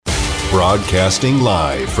Broadcasting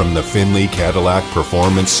live from the Findlay Cadillac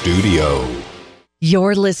Performance Studio.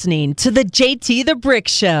 You're listening to the JT the Brick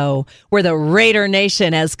Show, where the Raider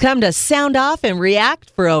Nation has come to sound off and react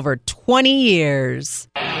for over 20 years.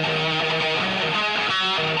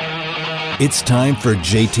 It's time for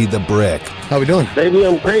JT the Brick. How we doing? Baby,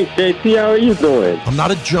 I'm great. JT, how are you doing? I'm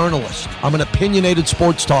not a journalist. I'm an opinionated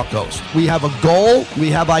sports talk host. We have a goal. We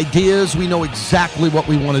have ideas. We know exactly what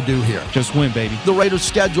we want to do here. Just win, baby. The Raiders'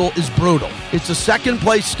 schedule is brutal. It's a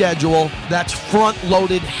second-place schedule that's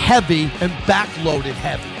front-loaded heavy and back-loaded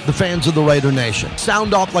heavy. The fans of the Raider Nation.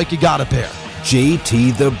 Sound off like you got a pair.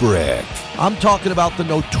 JT the Brick. I'm talking about the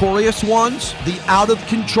notorious ones, the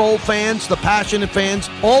out-of-control fans, the passionate fans.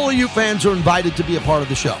 All of you fans are invited to be a part of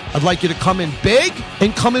the show. I'd like you to come in big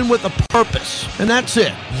and come in with a purpose. And that's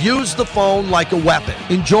it. Use the phone like a weapon.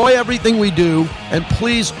 Enjoy everything we do. And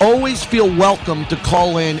please always feel welcome to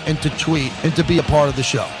call in and to tweet and to be a part of the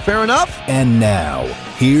show. Fair enough? And now,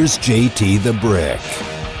 here's JT the Brick.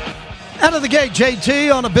 Out of the gate,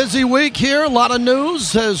 JT, on a busy week here. A lot of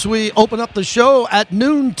news as we open up the show at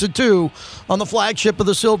noon to 2 on the flagship of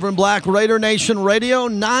the Silver and Black Raider Nation Radio,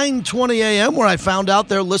 9:20 a.m., where I found out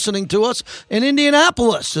they're listening to us in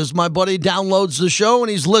Indianapolis as my buddy downloads the show,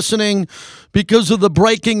 and he's listening because of the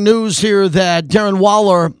breaking news here that Darren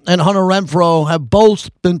Waller and Hunter Renfrow have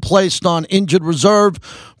both been placed on injured reserve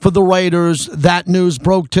for the Raiders. That news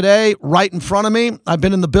broke today right in front of me. I've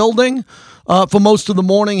been in the building for most of the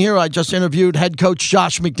morning here. I just interviewed head coach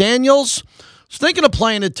Josh McDaniels. I was thinking of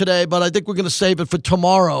playing it today, but I think we're going to save it for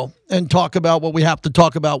tomorrow and talk about what we have to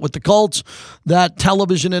talk about with the Colts. That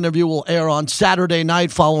television interview will air on Saturday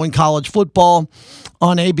night following college football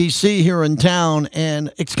on ABC here in town.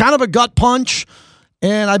 And it's kind of a gut punch.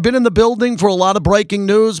 And I've been in the building for a lot of breaking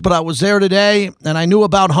news, but I was there today, and I knew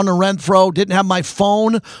about Hunter Renfrow. Didn't have my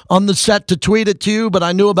phone on the set to tweet it to you, but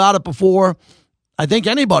I knew about it before I think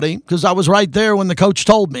anybody, because I was right there when the coach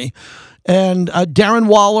told me. And Darren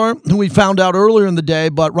Waller, who we found out earlier in the day,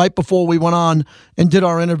 but right before we went on and did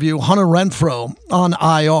our interview, Hunter Renfrow on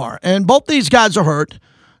IR. And both these guys are hurt.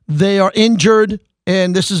 They are injured,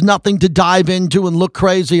 and this is nothing to dive into and look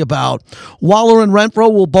crazy about. Waller and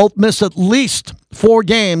Renfrow will both miss at least 4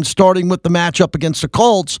 games, starting with the matchup against the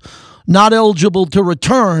Colts, not eligible to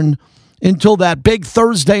return until that big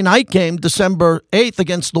Thursday night game, December 8th,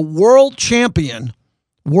 against the world champion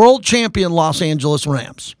Los Angeles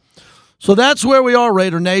Rams. So that's where we are,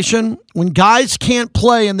 Raider Nation. When guys can't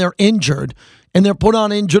play and they're injured and they're put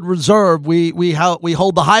on injured reserve, we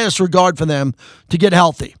hold the highest regard for them to get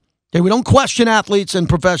healthy. Okay, we don't question athletes and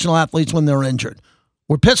professional athletes when they're injured.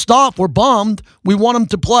 We're pissed off. We're bummed. We want them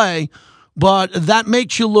to play, but that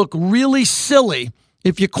makes you look really silly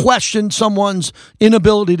if you question someone's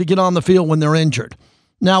inability to get on the field when they're injured.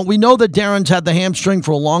 Now, we know that Darren's had the hamstring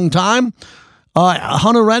for a long time.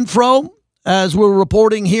 Hunter Renfrow, as we're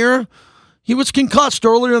reporting here, he was concussed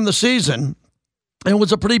earlier in the season, and it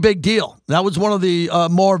was a pretty big deal. That was one of the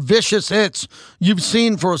more vicious hits you've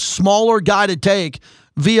seen for a smaller guy to take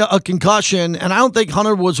via a concussion, and I don't think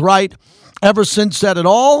Hunter was right ever since that at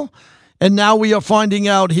all. And now we are finding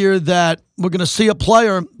out here that we're going to see a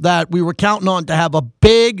player that we were counting on to have a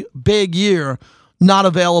big, big year not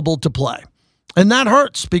available to play. And that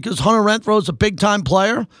hurts because Hunter Renfrow is a big-time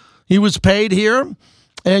player. He was paid here,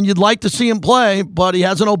 and you'd like to see him play, but he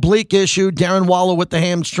has an oblique issue, Darren Waller with the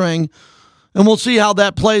hamstring, and we'll see how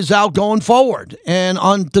that plays out going forward. And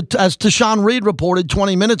as Tashawn Reed reported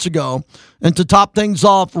 20 minutes ago, and to top things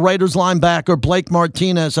off, Raiders linebacker Blake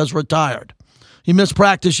Martinez has retired. He missed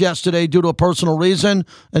practice yesterday due to a personal reason,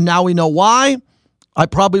 and now we know why. I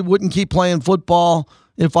probably wouldn't keep playing football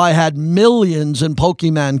if I had millions in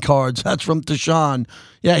Pokemon cards. That's from Tashawn.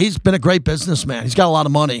 Yeah, he's been a great businessman. He's got a lot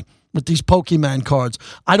of money with these Pokemon cards.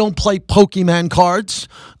 I don't play Pokemon cards.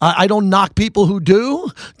 I don't knock people who do.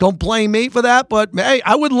 Don't blame me for that. But, hey,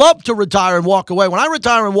 I would love to retire and walk away. When I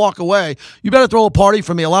retire and walk away, you better throw a party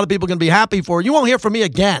for me. A lot of people are going to be happy for it. You won't hear from me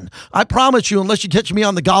again. I promise you, unless you catch me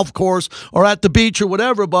on the golf course or at the beach or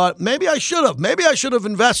whatever. But maybe I should have. Maybe I should have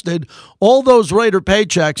invested all those Raider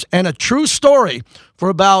paychecks. And a true story, for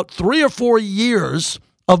about 3 or 4 years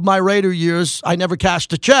of my Raider years, I never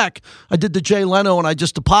cashed a check. I did the Jay Leno, and I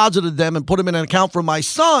just deposited them and put them in an account for my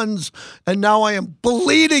sons, and now I am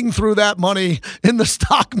bleeding through that money in the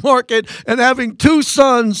stock market and having 2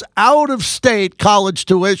 sons out-of-state college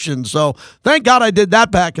tuition. So thank God I did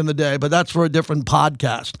that back in the day, but that's for a different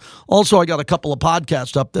podcast. Also, I got a couple of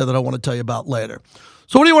podcasts up there that I want to tell you about later.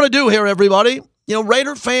 So what do you want to do here, everybody? You know,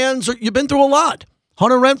 Raider fans, you've been through a lot.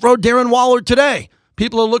 Hunter Renfrow, Darren Waller today.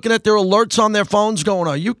 People are looking at their alerts on their phones going,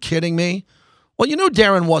 are you kidding me? Well, you knew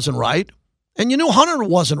Darren wasn't right, and you knew Hunter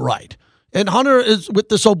wasn't right. And Hunter is with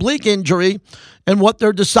this oblique injury, and what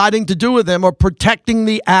they're deciding to do with him are protecting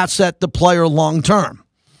the asset, the player, long term.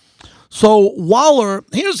 So Waller,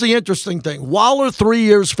 here's the interesting thing. Waller, 3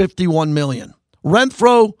 years, $51 million.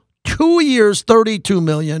 Renfroe, 2 years, $32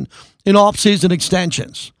 million in offseason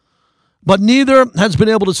extensions. But neither has been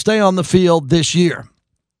able to stay on the field this year.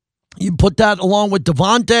 You put that along with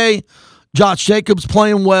Devontae, Josh Jacobs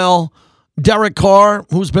playing well, Derek Carr,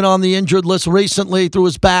 who's been on the injured list recently through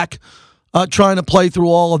his back, trying to play through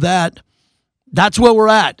all of that. That's where we're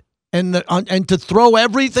at. And to throw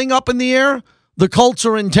everything up in the air, the Colts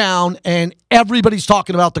are in town, and everybody's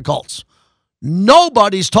talking about the Colts.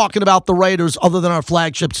 Nobody's talking about the Raiders other than our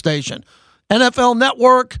flagship station. NFL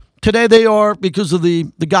Network, today they are because of the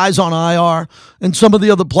guys on IR and some of the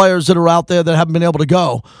other players that are out there that haven't been able to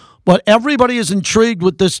go. But everybody is intrigued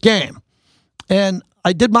with this game. And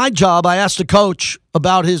I did my job. I asked the coach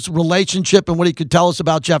about his relationship and what he could tell us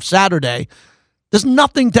about Jeff Saturday. There's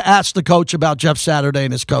nothing to ask the coach about Jeff Saturday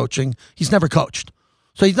and his coaching. He's never coached.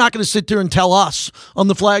 So he's not going to sit there and tell us on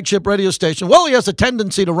the flagship radio station, well, he has a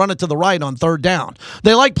tendency to run it to the right on third down.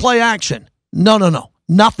 They like play action. No.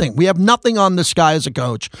 Nothing. We have nothing on this guy as a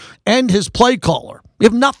coach and his play caller. We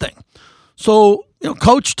have nothing. So,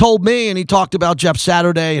 Coach told me, and he talked about Jeff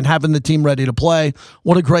Saturday and having the team ready to play,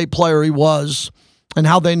 what a great player he was, and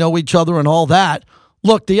how they know each other and all that.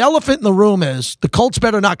 Look, the elephant in the room is the Colts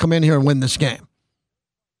better not come in here and win this game.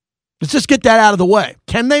 Let's just get that out of the way.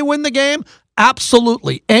 Can they win the game?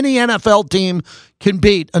 Absolutely. Any NFL team can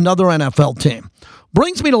beat another NFL team.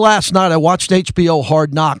 Brings me to last night. I watched HBO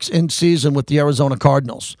Hard Knocks in season with the Arizona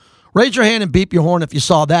Cardinals. Raise your hand and beep your horn if you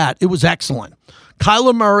saw that. It was excellent.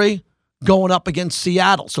 Kyler Murray going up against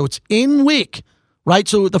Seattle. So it's in week, right?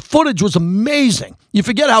 So the footage was amazing. You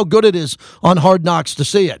forget how good it is on Hard Knocks to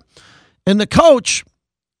see it. And the coach,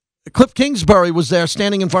 Cliff Kingsbury, was there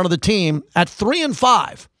standing in front of the team at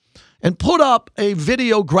 3-5 and put up a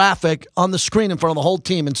video graphic on the screen in front of the whole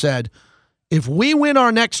team and said, if we win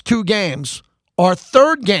our next two games, our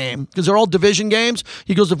third game, because they're all division games,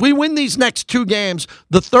 he goes, if we win these next two games,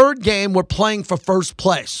 the third game, we're playing for first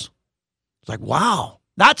place. It's like, wow,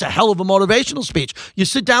 that's a hell of a motivational speech. You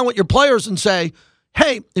sit down with your players and say,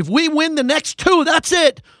 hey, if we win the next two, that's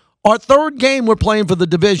it. Our third game, we're playing for the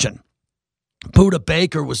division. Buda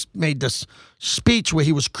Baker made this speech where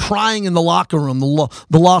he was crying in the locker room,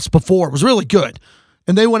 the loss before. It was really good.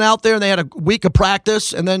 And they went out there and they had a week of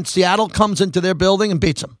practice, and then Seattle comes into their building and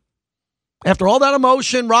beats them. After all that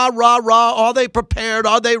emotion, rah, rah, rah, are they prepared?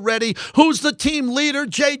 Are they ready? Who's the team leader?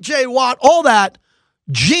 J.J. Watt, all that.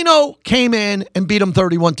 Geno came in and beat them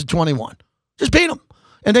 31-21. Just beat them.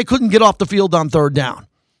 And they couldn't get off the field on third down.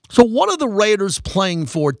 So what are the Raiders playing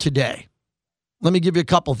for today? Let me give you a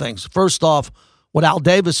couple things. First off, what Al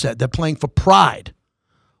Davis said. They're playing for pride.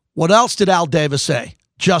 What else did Al Davis say?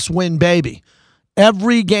 Just win, baby.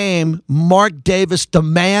 Every game, Mark Davis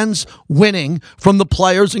demands winning from the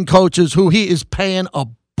players and coaches who he is paying a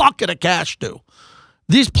bucket of cash to.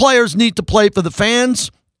 These players need to play for the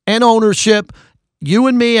fans and ownership, you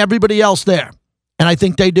and me, everybody else there. And I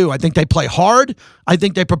think they do. I think they play hard. I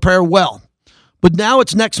think they prepare well. But now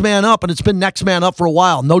it's next man up, and it's been next man up for a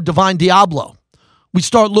while. No Divine Diablo. We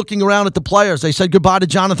start looking around at the players. They said goodbye to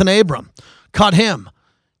Jonathan Abram. Cut him.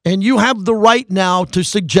 And you have the right now to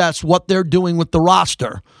suggest what they're doing with the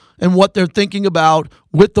roster and what they're thinking about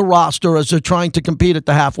with the roster as they're trying to compete at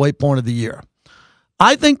the halfway point of the year.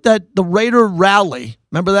 I think that the Raider Rally,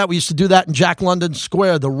 remember that? We used to do that in Jack London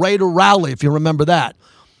Square, the Raider Rally, if you remember that.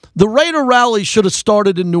 The Raider Rally should have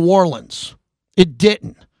started in New Orleans. It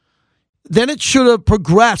didn't. Then it should have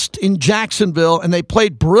progressed in Jacksonville, and they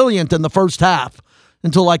played brilliant in the first half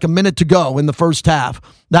until like a minute to go in the first half.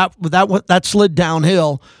 That slid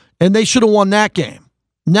downhill, and they should have won that game.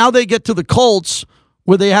 Now they get to the Colts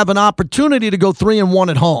where they have an opportunity to go 3-1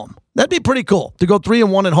 at home. That'd be pretty cool to go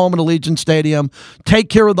 3-1 at home at Allegiant Stadium, take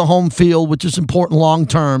care of the home field, which is important long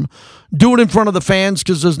term. Do it in front of the fans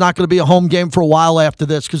because there's not going to be a home game for a while after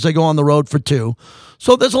this because they go on the road for 2.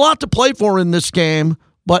 So there's a lot to play for in this game,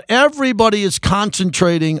 but everybody is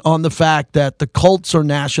concentrating on the fact that the Colts are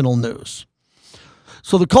national news.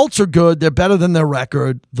 So the Colts are good. They're better than their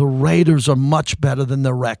record. The Raiders are much better than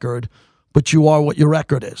their record, but you are what your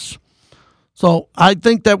record is. So I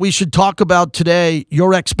think that we should talk about today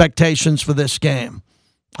your expectations for this game.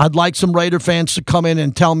 I'd like some Raider fans to come in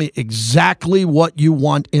and tell me exactly what you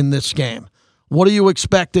want in this game. What are you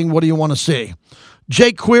expecting? What do you want to see?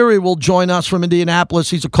 Jake Query will join us from Indianapolis.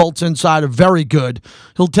 He's a Colts insider, very good.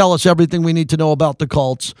 He'll tell us everything we need to know about the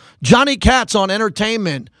Colts. Johnny Katz on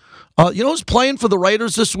entertainment. You know who's playing for the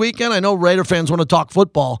Raiders this weekend? I know Raider fans want to talk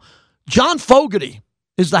football. John Fogerty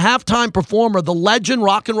is the halftime performer, the legend,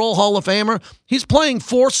 Rock and Roll Hall of Famer. He's playing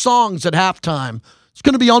 4 songs at halftime. It's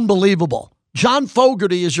going to be unbelievable. John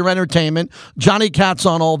Fogerty is your entertainment. Johnny Katz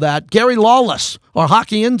on all that. Gary Lawless, our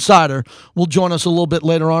hockey insider, will join us a little bit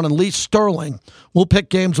later on. And Lee Sterling will pick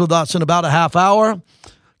games with us in about a half hour.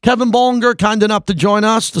 Kevin Bollinger, kind enough to join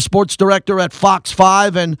us, the sports director at Fox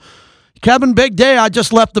 5. And Kevin, big day. I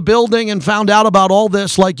just left the building and found out about all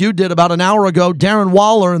this like you did about an hour ago. Darren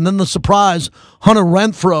Waller, and then the surprise, Hunter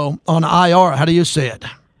Renfrow on IR. How do you see it?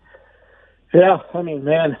 Yeah, I mean,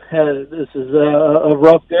 man, this is a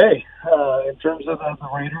rough day in terms of the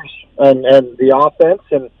Raiders and the offense,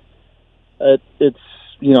 and it's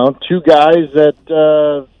 2 guys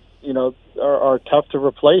that are tough to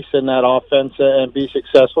replace in that offense and be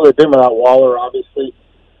successful. They've been without Waller, obviously,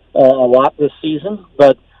 a lot this season,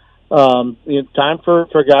 but time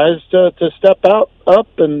for guys to step up.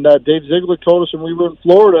 And Dave Ziegler told us when we were in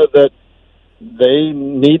Florida that they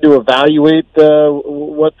need to evaluate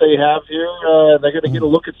what they have here. They're going to get a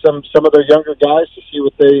look at some of their younger guys to see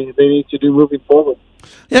what they need to do moving forward.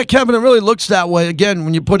 Yeah, Kevin, it really looks that way. Again,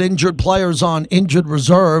 when you put injured players on injured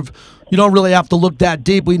reserve, you don't really have to look that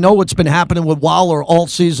deep. We know what's been happening with Waller all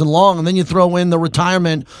season long, and then you throw in the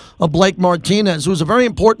retirement of Blake Martinez, who's a very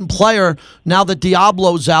important player now that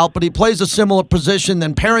Diablo's out, but he plays a similar position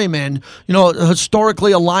than Perryman.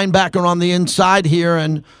 Historically a linebacker on the inside here,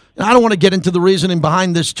 and I don't want to get into the reasoning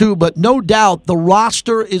behind this too, but no doubt the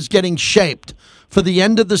roster is getting shaped for the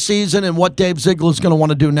end of the season and what Dave Ziegler is going to want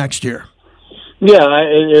to do next year. Yeah,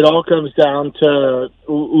 it all comes down to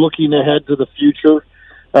looking ahead to the future.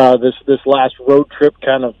 This last road trip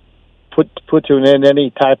kind of put to an end any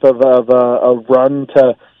type of a run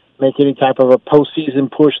to make any type of a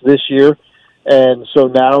postseason push this year, and so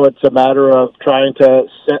now it's a matter of trying to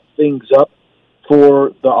set things up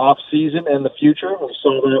for the off season and the future. We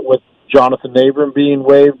saw that with Jonathan Abram being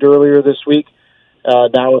waived earlier this week.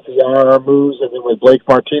 Now with the IR moves, and then with Blake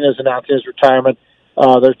Martinez announcing his retirement,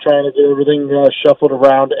 they're trying to get everything shuffled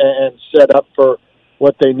around and set up for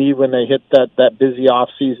what they need when they hit that busy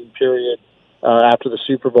off-season period after the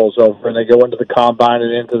Super Bowl's over and they go into the combine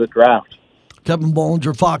and into the draft. Kevin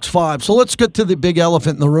Bollinger, Fox 5. So let's get to the big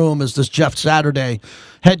elephant in the room, is this Jeff Saturday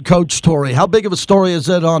head coach story. How big of a story is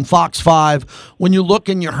it on Fox 5 when you look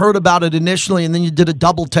and you heard about it initially and then you did a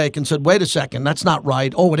double take and said, wait a second, that's not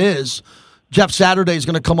right. Oh, it is. Jeff Saturday is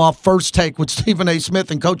going to come off First Take with Stephen A.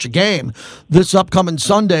 Smith and coach a game this upcoming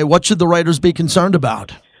Sunday. What should the Raiders be concerned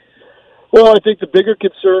about? Well, I think the bigger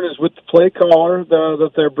concern is with the play caller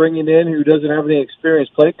that they're bringing in who doesn't have any experience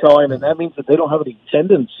play calling, and that means that they don't have any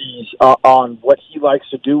tendencies on what he likes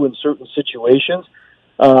to do in certain situations.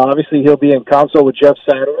 Obviously, he'll be in consult with Jeff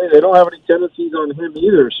Saturday. They don't have any tendencies on him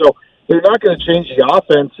either, so they're not going to change the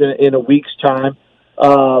offense in a week's time.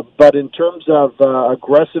 But in terms of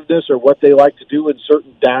aggressiveness or what they like to do in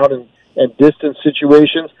certain down and distance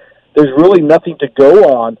situations, there's really nothing to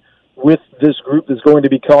go on with this group that's going to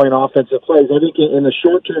be calling offensive plays. I think in the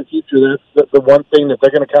short-term future, that's the one thing that they're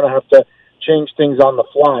going to kind of have to change things on the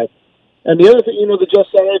fly. And the other thing, the Jeff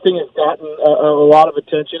Saturday thing has gotten a lot of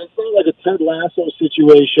attention. It's not like a Ted Lasso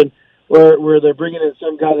situation where they're bringing in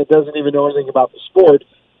some guy that doesn't even know anything about the sport.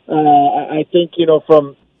 I think, he's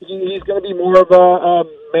going to be more of a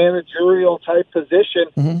managerial type position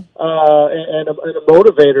and a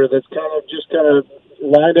motivator that's kind of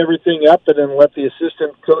lined everything up and then let the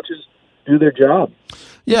assistant coaches do their job.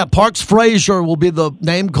 Yeah, Parks Frazier will be the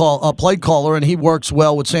play caller, and he works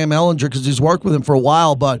well with Sam Ehlinger because he's worked with him for a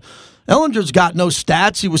while. But Ehlinger's got no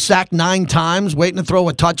stats. He was sacked 9 times, waiting to throw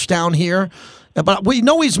a touchdown here. But we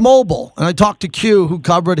know he's mobile, and I talked to Q, who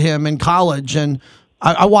covered him in college, and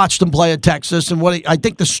I watched him play at Texas, and I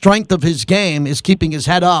think the strength of his game is keeping his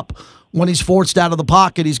head up when he's forced out of the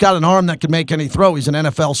pocket. He's got an arm that can make any throw. He's an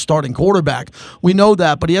NFL starting quarterback. We know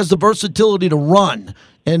that, but he has the versatility to run,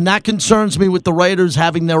 and that concerns me with the Raiders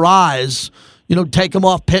having their eyes, take him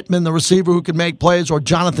off Pittman, the receiver who can make plays, or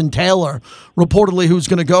Jonathan Taylor, reportedly who's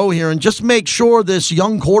going to go here, and just make sure this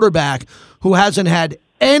young quarterback who hasn't had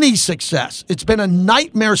any success, it's been a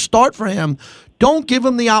nightmare start for him, don't give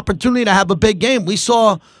him the opportunity to have a big game. We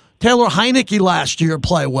saw Taylor Heineke last year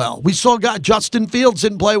play well. We saw Justin Fields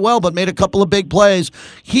didn't play well but made a couple of big plays.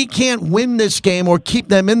 He can't win this game or keep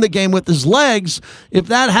them in the game with his legs. If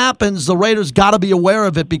that happens, the Raiders got to be aware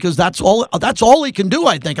of it because that's all he can do,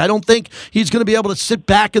 I think. I don't think he's going to be able to sit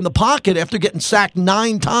back in the pocket after getting sacked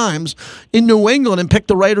 9 times in New England and pick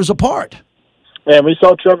the Raiders apart. And we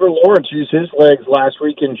saw Trevor Lawrence use his legs last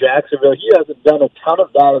week in Jacksonville. He hasn't done a ton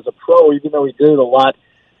of that as a pro, even though he did it a lot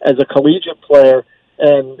as a collegiate player.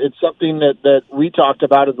 And it's something that we talked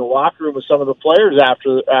about in the locker room with some of the players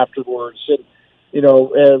afterwards. And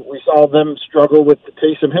we saw them struggle with the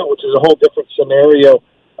Taysom Hill, which is a whole different scenario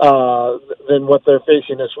than what they're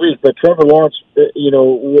facing this week. But Trevor Lawrence,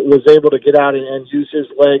 was able to get out and use his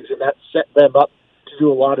legs, and that set them up to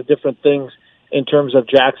do a lot of different things in terms of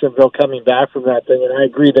Jacksonville coming back from that thing. And I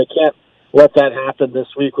agree, they can't let that happen this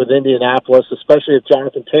week with Indianapolis, especially if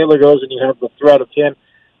Jonathan Taylor goes and you have the threat of him.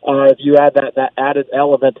 If you add that added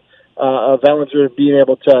element of Ehlinger being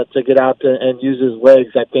able to get out and use his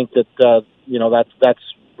legs, I think that that's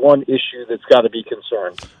one issue that's got to be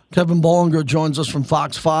concerned. Kevin Bollinger joins us from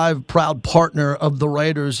Fox 5, proud partner of the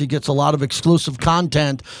Raiders. He gets a lot of exclusive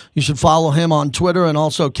content. You should follow him on Twitter and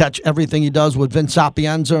also catch everything he does with Vince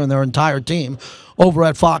Sapienza and their entire team over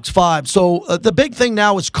at Fox 5. So the big thing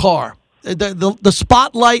now is Carr. The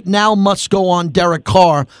spotlight now must go on Derek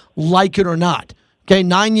Carr, like it or not. Okay,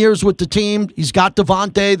 9 years with the team. He's got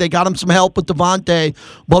Devontae. They got him some help with Devontae.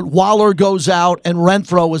 But Waller goes out and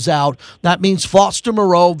Renfro is out. That means Foster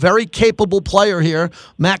Moreau, very capable player here.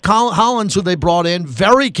 Matt Hollins, who they brought in,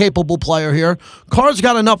 very capable player here. Carr's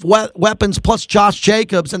got enough weapons, plus Josh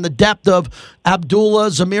Jacobs and the depth of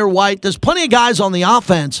Abdullah, Zamir White. There's plenty of guys on the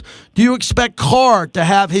offense. Do you expect Carr to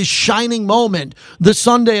have his shining moment this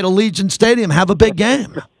Sunday at Allegiant Stadium, have a big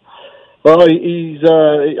game? Well, I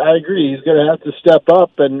agree. He's going to have to step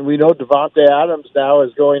up, and we know Devontae Adams now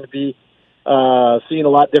is going to be seeing a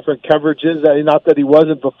lot different coverages. Not that he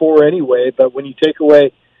wasn't before anyway, but when you take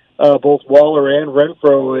away both Waller and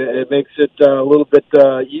Renfro, it makes it a little bit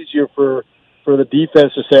easier for the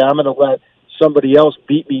defense to say, I'm going to let somebody else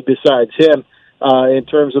beat me besides him in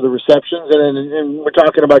terms of the receptions. And we're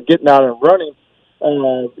talking about getting out and running.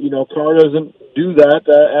 Carr doesn't do that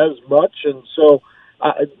as much, and so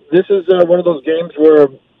this is one of those games where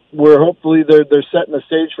hopefully they're setting the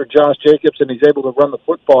stage for Josh Jacobs and he's able to run the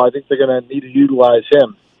football. I think they're going to need to utilize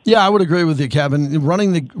him. Yeah, I would agree with you, Kevin.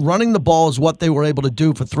 Running the ball is what they were able to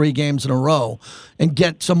do for 3 games in a row and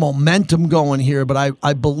get some momentum going here. But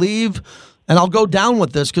I believe, and I'll go down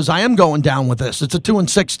with this because I am going down with this. It's a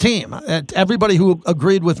 2-6 team. Everybody who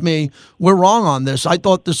agreed with me, we're wrong on this. I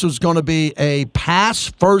thought this was going to be a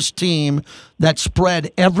pass-first team that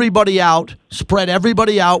spread everybody out,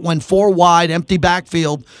 went 4 wide, empty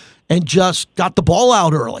backfield, and just got the ball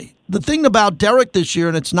out early. The thing about Derek this year,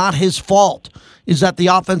 and it's not his fault, is that the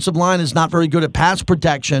offensive line is not very good at pass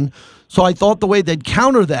protection. So I thought the way they'd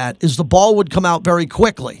counter that is the ball would come out very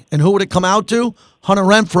quickly. And who would it come out to? Hunter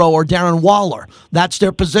Renfro or Darren Waller. That's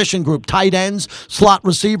their position group. Tight ends, slot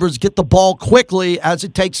receivers get the ball quickly as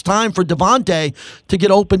it takes time for Devontae to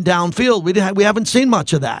get open downfield. We haven't seen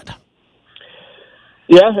much of that.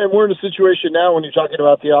 Yeah, and we're in a situation now when you're talking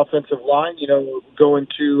about the offensive line, going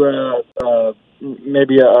to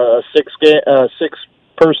maybe a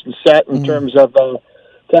six-person set in terms of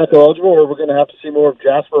tackle eligible, or we're going to have to see more of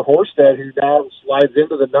Jasper Horsted, who now slides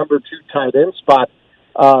into the number 2 tight end spot.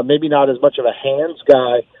 Maybe not as much of a hands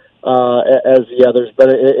guy as the others, but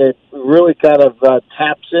it really kind of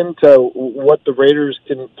taps into what the Raiders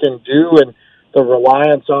can do and the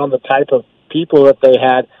reliance on the type of people that they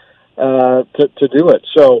had to do it.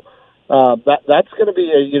 So that's going to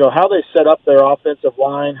be how they set up their offensive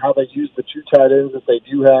line, how they use the 2 tight ends that they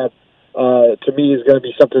do have. To me, is going to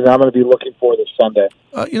be something that I'm going to be looking for this Sunday.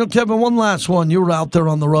 Kevin, one last one. You were out there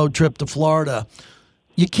on the road trip to Florida.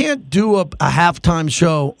 You can't do a halftime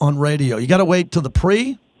show on radio. You got to wait till the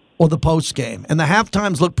pre or the post game, and the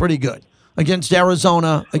halftimes look pretty good against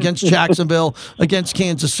Arizona, against Jacksonville, against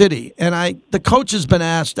Kansas City. And the coach has been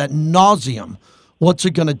asked ad nauseum, what's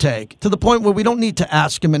it going to take? To the point where we don't need to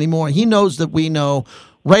ask him anymore. He knows that we know.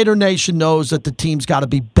 Raider Nation knows that the team's got to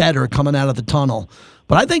be better coming out of the tunnel.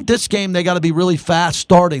 But I think this game, they got to be really fast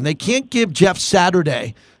starting. They can't give Jeff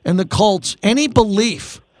Saturday and the Colts any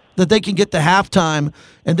belief that they can get to halftime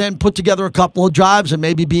and then put together a couple of drives and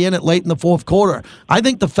maybe be in it late in the fourth quarter. I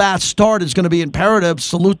think the fast start is going to be imperative.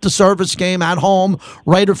 Salute the service game at home,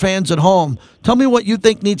 Raider fans at home. Tell me what you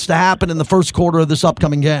think needs to happen in the first quarter of this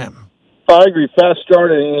upcoming game. I agree. Fast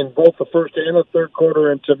start in both the first and the third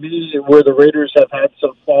quarter, and to me, where the Raiders have had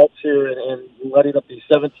some faults here and letting up these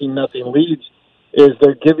 17-0 leads is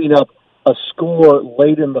they're giving up a score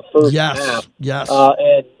late in the first half. Yes.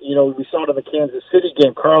 And, we saw it in the Kansas City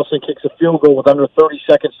game. Carlson kicks a field goal with under 30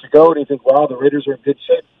 seconds to go, and you think, wow, the Raiders are in good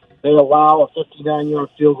shape. They allow a 59-yard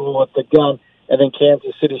field goal at the gun, and then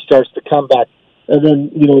Kansas City starts to come back. And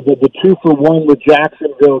then, the 2-for-1 with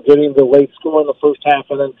Jacksonville getting the late score in the first half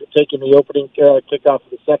and then taking the opening kickoff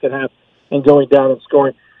of the second half and going down and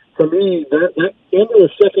scoring. For me, that end of the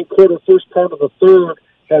second quarter, first part of the third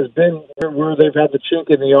has been where they've had the chink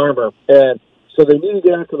in the armor. And so they need to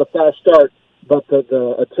get out to the fast start. but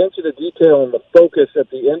the attention to detail and the focus at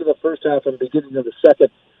the end of the first half and beginning of the second,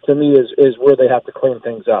 to me, is where they have to clean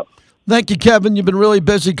things up. Thank you, Kevin. You've been really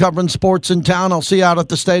busy covering sports in town. I'll see you out at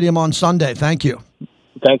the stadium on Sunday. Thank you.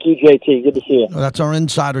 Thank you, JT. Good to see you. That's our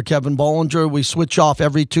insider, Kevin Bollinger. We switch off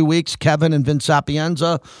every 2 weeks. Kevin and Vince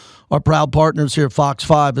Sapienza, our proud partners here at Fox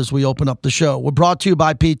 5 as we open up the show. We're brought to you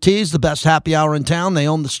by PT's, the best happy hour in town. They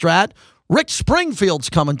own the Strat. Rick Springfield's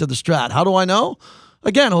coming to the Strat. How do I know?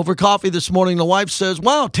 Again, over coffee this morning, the wife says,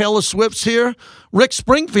 wow, Taylor Swift's here. Rick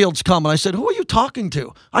Springfield's coming. I said, who are you talking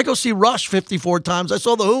to? I go see Rush 54 times. I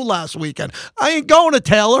saw The Who last weekend. I ain't going to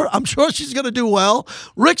Taylor. I'm sure she's going to do well.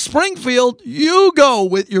 Rick Springfield, you go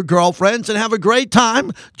with your girlfriends and have a great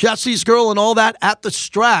time. Jesse's Girl and all that at the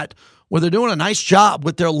Strat, where they're doing a nice job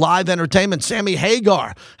with their live entertainment. Sammy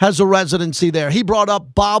Hagar has a residency there. He brought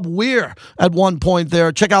up Bob Weir at one point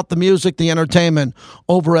there. Check out the music, the entertainment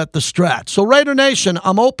over at the Strat. So Raider Nation,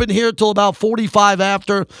 I'm open here till about 45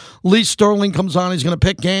 after. Lee Sterling comes on. He's going to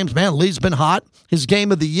pick games. Man, Lee's been hot. His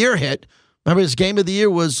game of the year hit. Remember, his game of the year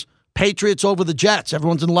was Patriots over the Jets.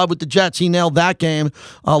 Everyone's in love with the Jets. He nailed that game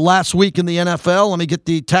last week in the NFL. Let me get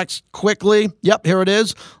the text quickly. Yep, here it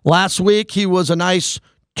is. Last week, he was a nice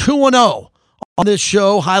 2-0 on this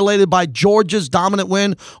show, highlighted by Georgia's dominant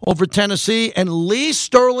win over Tennessee. And Lee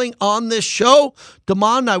Sterling on this show,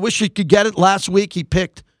 Damon, I wish you could get it. Last week, he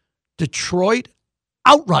picked Detroit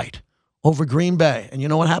outright over Green Bay. And you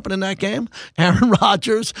know what happened in that game? Aaron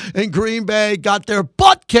Rodgers and Green Bay got their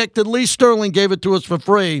butt kicked, and Lee Sterling gave it to us for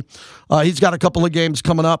free. He's got a couple of games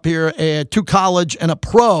coming up here, 2 college and a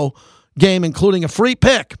pro game, including a free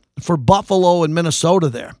pick for Buffalo and Minnesota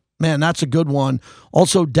there. Man, that's a good one.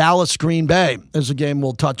 Also, Dallas, Green Bay is a game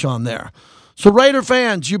we'll touch on there. So, Raider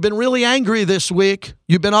fans, you've been really angry this week.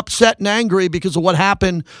 You've been upset and angry because of what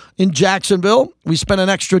happened in Jacksonville. We spent an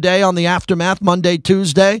extra day on the aftermath, Monday,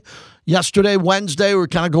 Tuesday. Yesterday, Wednesday, we were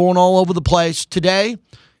kind of going all over the place. Today,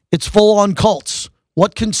 it's full on Colts.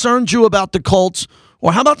 What concerns you about the Colts?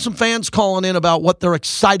 Or how about some fans calling in about what they're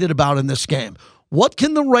excited about in this game? What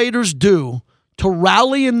can the Raiders do to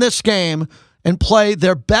rally in this game and play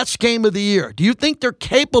their best game of the year? Do you think they're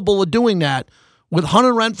capable of doing that with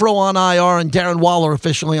Hunter Renfrow on IR and Darren Waller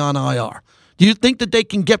officially on IR? Do you think that they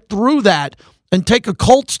can get through that and take a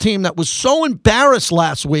Colts team that was so embarrassed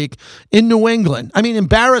last week in New England? I mean,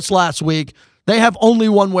 embarrassed last week. They have only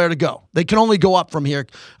one where to go. They can only go up from here.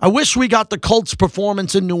 I wish we got the Colts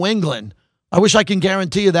performance in New England. I wish I can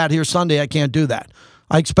guarantee you that here Sunday. I can't do that.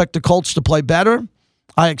 I expect the Colts to play better.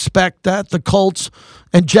 I expect that the Colts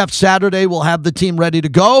and Jeff Saturday will have the team ready to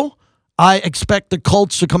go. I expect the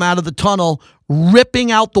Colts to come out of the tunnel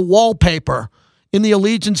ripping out the wallpaper in the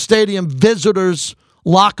Allegiant Stadium visitors'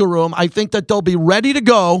 locker room. I think that they'll be ready to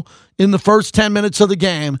go in the first 10 minutes of the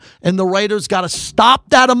game, and the Raiders got to stop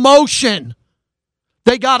that emotion.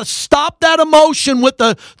 They got to stop that emotion with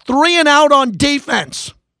the 3-and-out on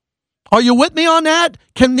defense. Are you with me on that?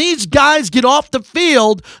 Can these guys get off the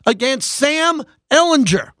field against Sam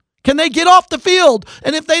Ehlinger? Can they get off the field?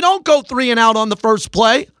 And if they don't go 3-and-out on the first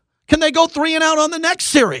play, can they go 3-and-out on the next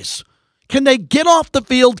series? Can they get off the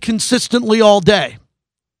field consistently all day?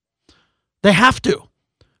 They have to,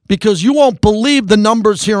 because you won't believe the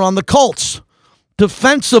numbers here on the Colts.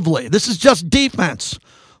 Defensively, this is just defense.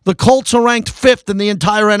 The Colts are ranked 5th in the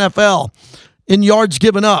entire NFL in yards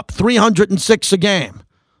given up, 306 a game.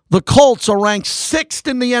 The Colts are ranked 6th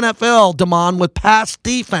in the NFL, Damon, with pass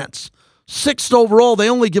defense. 6th overall. They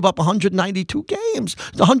only give up 192 games,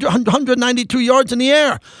 192 yards in the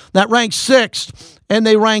air. That ranks 6th, and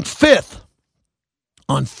they rank 5th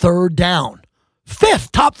on third down.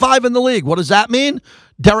 5th, top 5 in the league. What does that mean?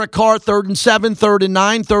 Derek Carr, 3rd and 7, 3rd and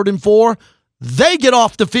 9, 3rd and 4. They get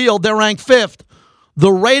off the field. They're ranked 5th.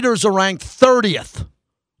 The Raiders are ranked 30th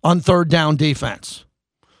on third down defense.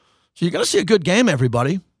 So you're going to see a good game,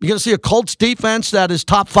 everybody. You're going to see a Colts defense that is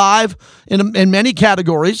top 5 in many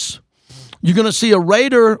categories. You're going to see a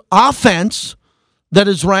Raider offense that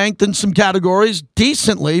is ranked in some categories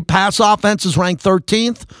decently. Pass offense is ranked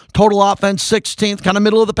 13th. Total offense 16th, kind of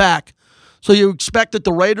middle of the pack. So you expect that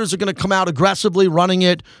the Raiders are going to come out aggressively, running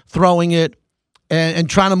it, throwing it, and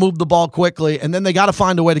trying to move the ball quickly. And then they got to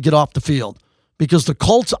find a way to get off the field, because the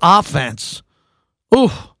Colts offense,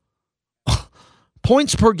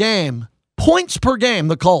 points per game,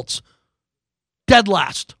 the Colts, dead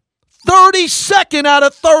last. 32nd out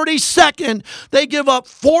of 32nd. They give up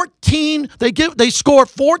 14. They score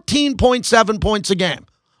 14.7 points a game.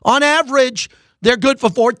 On average, they're good for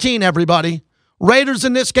 14, everybody. Raiders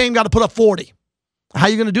in this game got to put up 40. How are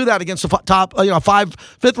you going to do that against a top,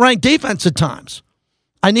 5th ranked defense at times?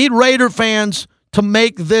 I need Raider fans to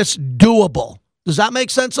make this doable. Does that make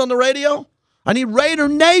sense on the radio? I need Raider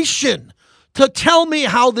Nation to tell me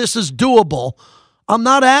how this is doable. I'm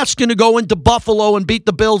not asking to go into Buffalo and beat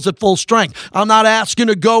the Bills at full strength. I'm not asking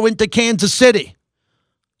to go into Kansas City.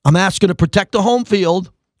 I'm asking to protect the home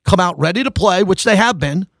field, come out ready to play, which they have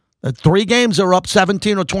been. The 3 games are up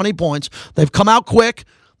 17 or 20 points. They've come out quick.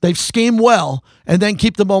 They've schemed well, and then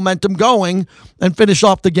keep the momentum going and finish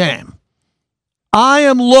off the game. I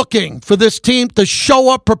am looking for this team to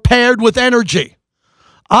show up prepared with energy.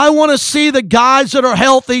 I want to see the guys that are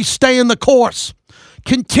healthy stay in the course.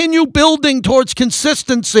 Continue building towards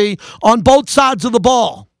consistency on both sides of the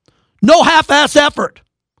ball. No half-ass effort.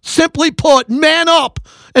 Simply put, man up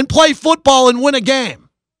and play football and win a game.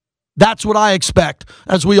 That's what I expect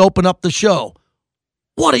as we open up the show.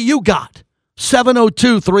 What do you got?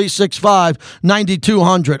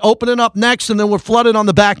 702-365-9200. Opening up next, and then we're flooded on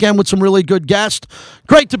the back end with some really good guests.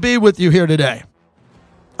 Great to be with you here today.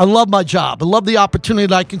 I love my job. I love the opportunity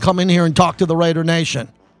that I can come in here and talk to the Raider Nation.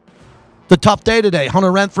 The tough day today.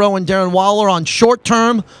 Hunter Renfrow and Darren Waller on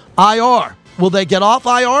short-term IR. Will they get off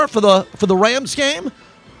IR for the Rams game?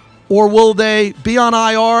 Or will they be on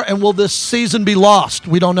IR and will this season be lost?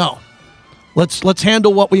 We don't know. Let's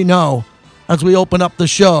handle what we know as we open up the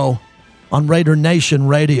show on Raider Nation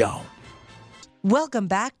Radio. Welcome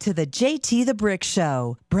back to the JT the Brick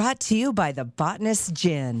Show, brought to you by the Botanist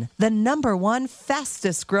Gin, the #1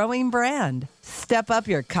 fastest growing brand. Step up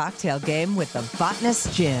your cocktail game with the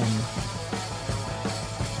Botanist Gin.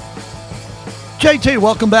 JT,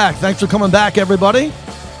 welcome back. Thanks for coming back, everybody.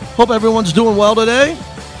 Hope everyone's doing well today.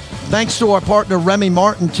 Thanks to our partner Remy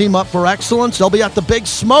Martin, Team Up for Excellence. They'll be at the Big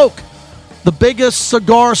Smoke. The biggest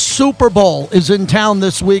cigar Super Bowl is in town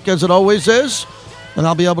this week, as it always is. And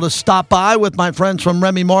I'll be able to stop by with my friends from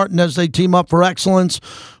Remy Martin as they Team Up for Excellence.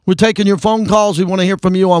 We're taking your phone calls. We want to hear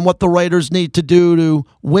from you on what the Raiders need to do to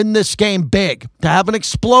win this game big, to have an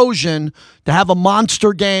explosion, to have a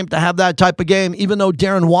monster game, to have that type of game. Even though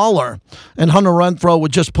Darren Waller and Hunter Renfrow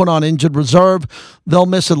would just put on injured reserve, they'll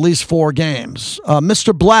miss at least 4 games.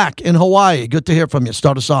 Mr. Black in Hawaii, good to hear from you.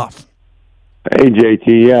 Start us off. Hey,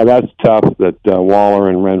 JT. Yeah, that's tough that Waller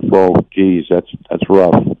and Renfrow, geez, that's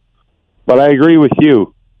rough. But I agree with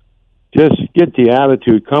you. Just get the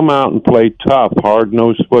attitude. Come out and play tough,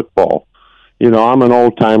 hard-nosed football. You know, I'm an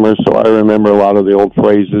old-timer, so I remember a lot of the old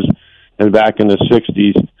phrases. And back in the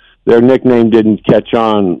 60s, their nickname didn't catch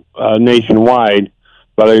on nationwide,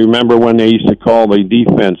 but I remember when they used to call the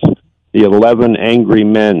defense the 11 Angry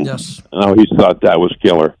Men. Yes. I always thought that was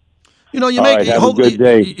killer. You know, All right, have a good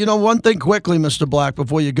day. You know, one thing quickly, Mr. Black,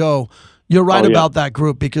 before you go. You're right about that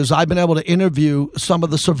group because I've been able to interview some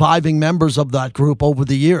of the surviving members of that group over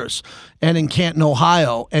the years and in Canton,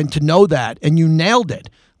 Ohio, and to know that, and you nailed it.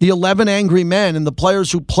 The 11 Angry Men and the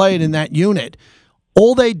players who played in that unit,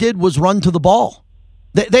 all they did was run to the ball.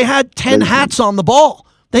 They had 10 hats on the ball.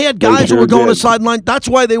 They had guys who were going to sideline. That's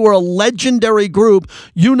why they were a legendary group.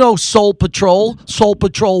 You know Soul Patrol, Soul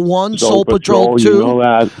Patrol 1, Soul Patrol 2. You know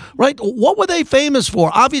that. Right? What were they famous for?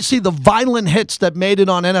 Obviously, the violent hits that made it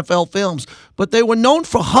on NFL films, but they were known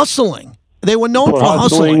for hustling. They were known for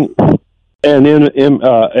hustling. And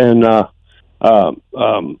oh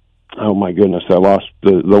my goodness, I lost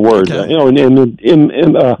the word. Okay. You know,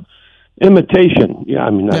 imitation. Yeah,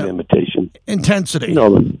 I mean, not imitation. Intensity. You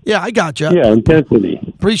know, yeah, I got you. Yeah, intensity.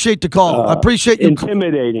 Appreciate the call. I appreciate you.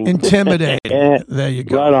 Intimidating. Intimidating. There you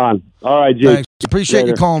go. Right on. All right, Jake. Thanks. Appreciate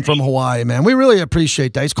you calling from Hawaii, man. We really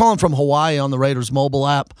appreciate that. He's calling from Hawaii on the Raiders mobile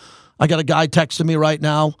app. I got a guy texting me right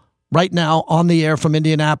now on the air from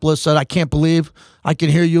Indianapolis that I can't believe I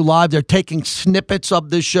can hear you live. They're taking snippets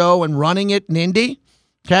of this show and running it in Indy.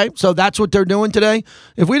 Okay, so that's what they're doing today.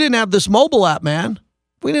 If we didn't have this mobile app, man,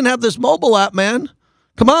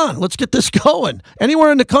 come on, let's get this going.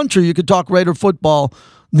 Anywhere in the country, you could talk Raider football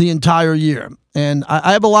the entire year. And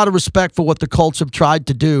I have a lot of respect for what the Colts have tried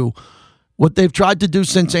to do. What they've tried to do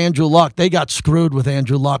since Andrew Luck. They got screwed with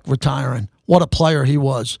Andrew Luck retiring. What a player he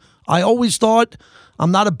was. I always thought,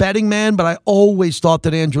 I'm not a betting man, but I always thought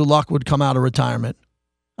that Andrew Luck would come out of retirement.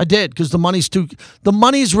 I did, because the money's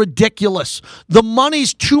ridiculous. The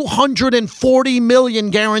money's $240 million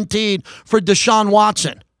guaranteed for Deshaun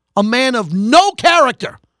Watson, a man of no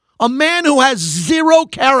character, a man who has zero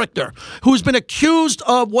character, who's been accused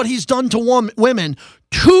of what he's done to women.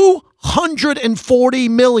 $240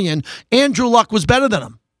 million. Andrew Luck was better than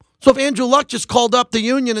him. So if Andrew Luck just called up the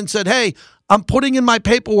union and said, "Hey, I'm putting in my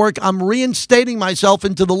paperwork, I'm reinstating myself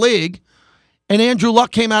into the league," and Andrew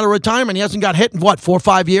Luck came out of retirement, he hasn't got hit in, 4 or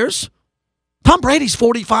 5 years? Tom Brady's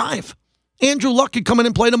 45. Andrew Luck could come in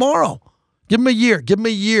and play tomorrow. Give him a year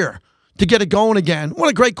to get it going again. What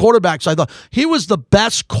a great quarterback. So I thought he was the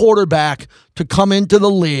best quarterback to come into the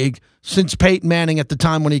league since Peyton Manning at the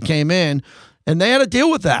time when he came in. And they had to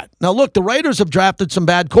deal with that. Now, look, the Raiders have drafted some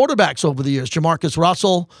bad quarterbacks over the years. Jamarcus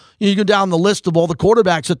Russell, you go down the list of all the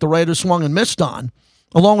quarterbacks that the Raiders swung and missed on,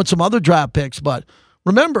 along with some other draft picks. But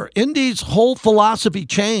remember, Indy's whole philosophy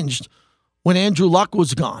changed when Andrew Luck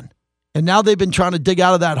was gone. And now they've been trying to dig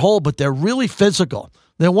out of that hole, but they're really physical.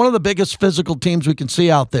 They're one of the biggest physical teams we can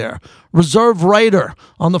see out there. Reserve Raider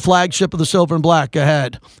on the flagship of the Silver and Black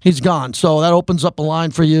ahead. He's gone. So that opens up a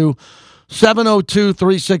line for you.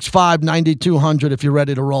 702-365-9200 if you're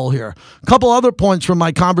ready to roll here. A couple other points from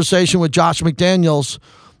my conversation with Josh McDaniels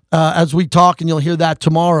as we talk, and you'll hear that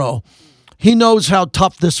tomorrow. He knows how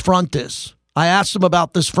tough this front is. I asked him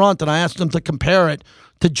about this front, and I asked him to compare it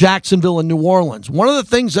to Jacksonville and New Orleans. One of the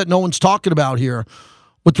things that no one's talking about here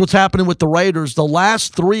with what's happening with the Raiders, the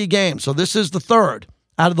last 3 games, so this is the third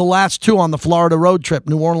out of the last 2 on the Florida road trip,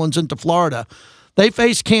 New Orleans into Florida. They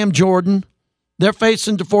face Cam Jordan. They're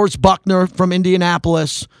facing DeForest Buckner from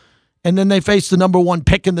Indianapolis, and then they face the number 1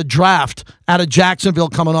 pick in the draft out of Jacksonville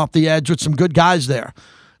coming off the edge with some good guys there.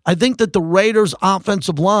 I think that the Raiders'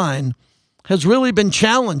 offensive line has really been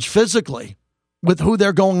challenged physically with who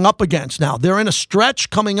they're going up against now. They're in a stretch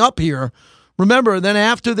coming up here. Remember, then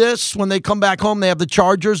after this, when they come back home, they have the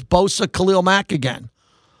Chargers, Bosa, Khalil Mack again.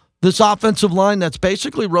 This offensive line that's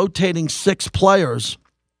basically rotating 6 players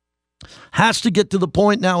has to get to the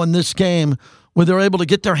point now in this game where they're able to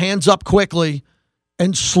get their hands up quickly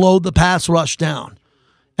and slow the pass rush down.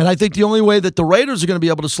 And I think the only way that the Raiders are going to be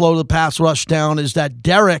able to slow the pass rush down is that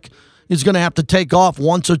Derek is going to have to take off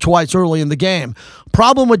once or twice early in the game.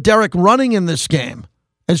 Problem with Derek running in this game,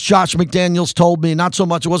 as Josh McDaniels told me, not so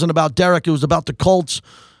much it wasn't about Derek, it was about the Colts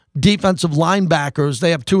defensive linebackers.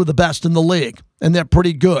 They have 2 of the best in the league, and they're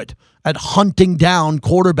pretty good at hunting down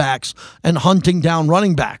quarterbacks and hunting down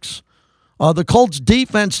running backs. The Colts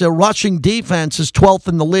defense, their rushing defense, is 12th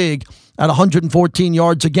in the league at 114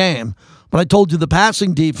 yards a game. But I told you the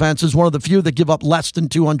passing defense is one of the few that give up less than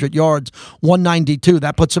 200 yards, 192.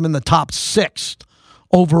 That puts them in the top 6th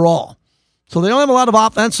overall. So they don't have a lot of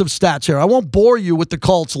offensive stats here. I won't bore you with the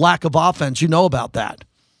Colts' lack of offense. You know about that.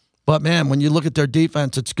 But, man, when you look at their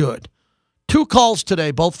defense, it's good. 2 calls today,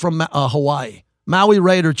 both from Hawaii. Maui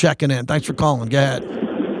Raider checking in. Thanks for calling. Go ahead.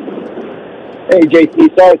 Hey,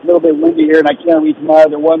 JT, sorry it's a little bit windy here, and I can't reach my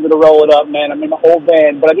other one to roll it up, man. I'm in the whole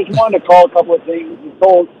van. But I just wanted to call a couple of things. This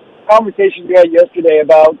whole conversation we had yesterday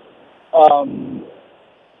about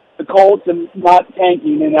the Colts and not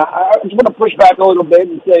tanking. And I just want to push back a little bit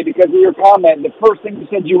and say, because of your comment, the first thing you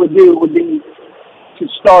said you would do would be to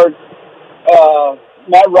start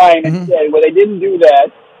Matt Ryan instead. Well, they didn't do that.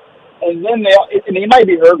 And then he might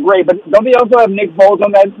be hurt, great. But don't they also have Nick Foles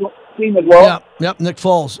on that team as well? Yep, Nick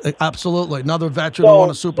Foles, absolutely. Another veteran who won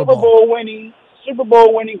a Super Bowl. Super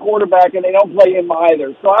Bowl winning quarterback, and they don't play him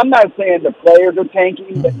either. So I'm not saying the players are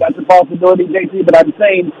tanking. That's a possibility, JT, but I'm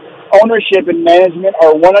saying ownership and management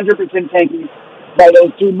are 100% tanking by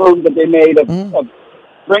those 2 moves that they made of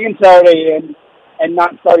bringing Saturday in and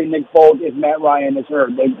not starting Nick Foles if Matt Ryan is hurt.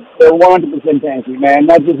 They're 100% tanking, man.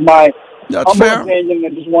 That's just my fair opinion. I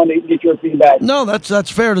just wanted to get your feedback. No, that's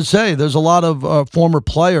fair to say. There's a lot of former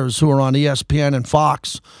players who are on ESPN and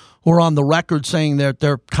Fox who are on the record saying that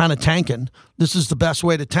they're kind of tanking. This is the best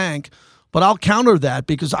way to tank. But I'll counter that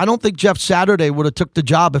because I don't think Jeff Saturday would have took the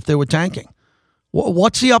job if they were tanking.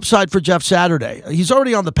 What's the upside for Jeff Saturday? He's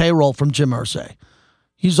already on the payroll from Jim Irsay.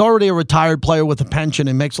 He's already a retired player with a pension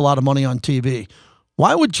and makes a lot of money on TV.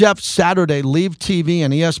 Why would Jeff Saturday leave TV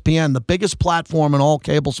and ESPN, the biggest platform in all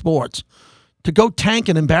cable sports, to go tank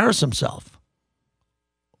and embarrass himself?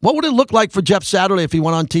 What would it look like for Jeff Saturday if he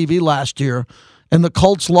went on TV last year and the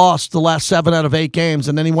Colts lost the last 7 out of 8 games,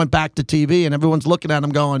 and then he went back to TV and everyone's looking at him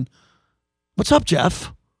going, what's up,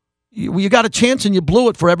 Jeff? You got a chance and you blew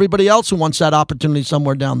it for everybody else who wants that opportunity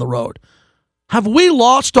somewhere down the road. Have we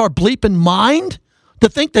lost our bleeping mind to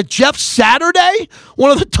think that Jeff Saturday,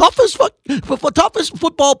 one of the toughest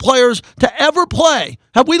football players to ever play,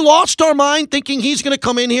 have we lost our mind thinking he's going to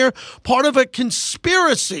come in here part of a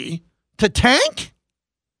conspiracy to tank?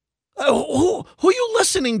 Who are you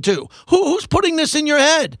listening to? Who's putting this in your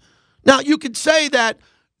head? Now, you could say that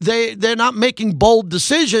they're not making bold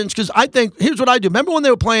decisions because I think, here's what I do. Remember when they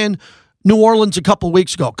were playing New Orleans a couple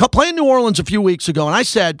weeks ago? Playing New Orleans a few weeks ago, and I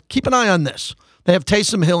said, keep an eye on this. They have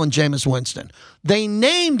Taysom Hill and Jameis Winston. They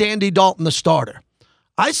named Andy Dalton the starter.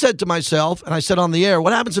 I said to myself, and I said on the air,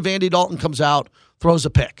 what happens if Andy Dalton comes out, throws a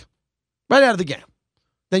pick? Right out of the game.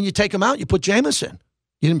 Then you take him out, you put Jameis in.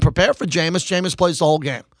 You didn't prepare for Jameis. Jameis plays the whole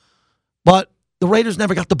game. But the Raiders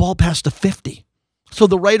never got the ball past the 50. So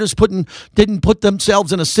the Raiders didn't put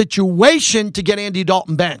themselves in a situation to get Andy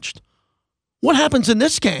Dalton benched. What happens in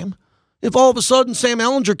this game? if all of a sudden Sam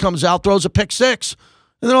Ehlinger comes out, throws a pick six,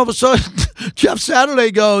 and then all of a sudden Jeff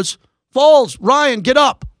Saturday goes, Foles, Ryan, get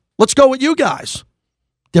up. Let's go with you guys.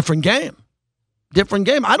 Different game.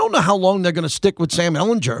 I don't know how long they're going to stick with Sam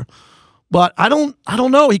Ehlinger, but I don't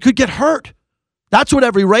know. He could get hurt. That's what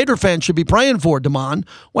every Raider fan should be praying for, Damon.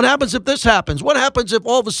 What happens if this happens? What happens if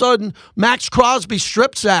all of a sudden Max Crosby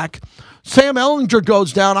strip sack, Sam Ehlinger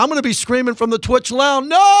goes down? I'm going to be screaming from the Twitch lounge,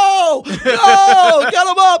 no, get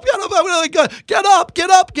him up,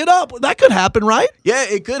 get up. That could happen, right? Yeah,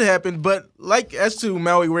 it could happen, but as to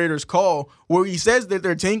Maui Raiders' call, where he says that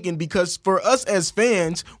they're tanking, because for us as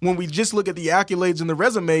fans, when we just look at the accolades and the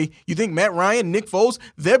resume, you think Matt Ryan, Nick Foles,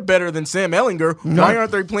 they're better than Sam Ehlinger. No. Why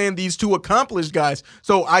aren't they playing these two accomplished guys?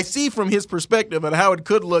 So I see from his perspective and how it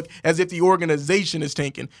could look as if the organization is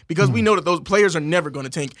tanking, because we know that those players are never going to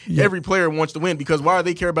tank. Yeah. Every player wants to win, because why do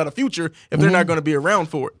they care about a future if they're not going to be around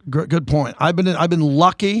for it? Good point. I've been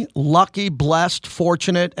lucky, blessed,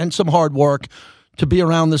 fortunate, and some hard work to be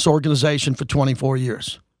around this organization for 24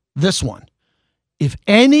 years. This one. If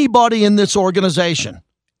anybody in this organization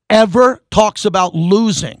ever talks about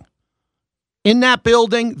losing in that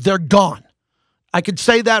building, they're gone. I could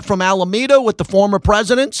say that from Alameda with the former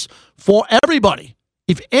presidents, for everybody.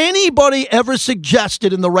 If anybody ever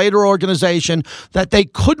suggested in the Raider organization that they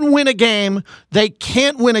couldn't win a game, they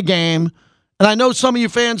can't win a game. And I know some of you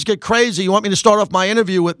fans get crazy. You want me to start off my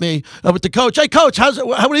interview with me, with the coach. Hey, coach, what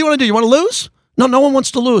do you want to do? You want to lose? No one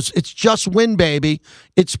wants to lose. It's just win, baby.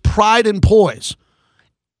 It's pride and poise.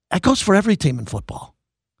 That goes for every team in football.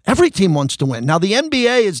 Every team wants to win. Now, the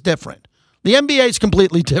NBA is different. The NBA is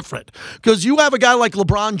completely different, because you have a guy like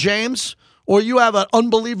LeBron James, or you have an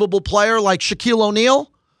unbelievable player like Shaquille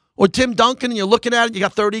O'Neal or Tim Duncan, and you're looking at it, you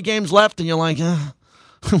got 30 games left, and you're like,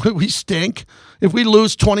 we stink. If we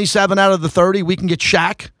lose 27 out of the 30, we can get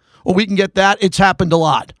Shaq, or we can get that. It's happened a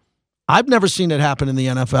lot. I've never seen it happen in the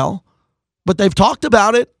NFL, but they've talked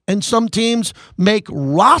about it, and some teams make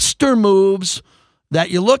roster moves that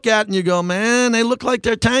you look at and you go, man, they look like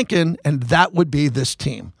they're tanking, and that would be this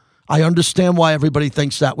team. I understand why everybody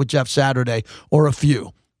thinks that with Jeff Saturday, or a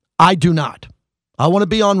few. I do not. I want to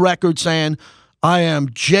be on record saying I am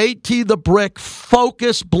JT the Brick,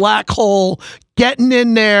 focused black hole, getting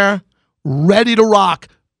in there, ready to rock.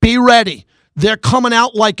 Be ready. They're coming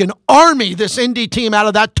out like an army, this Indy team, out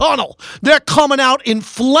of that tunnel. They're coming out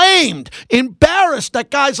inflamed, embarrassed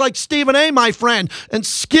that guys like Stephen A., my friend, and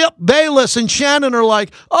Skip Bayless and Shannon are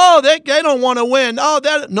like, oh, they don't want to win. Oh,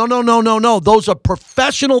 no. Those are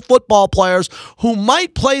professional football players who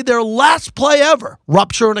might play their last play ever,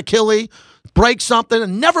 rupture an Achilles, break something,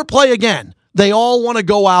 and never play again. They all want to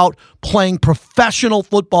go out playing professional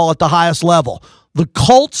football at the highest level. The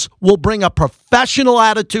Colts will bring a professional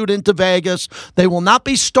attitude into Vegas. They will not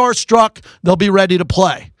be starstruck. They'll be ready to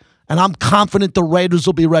play. And I'm confident the Raiders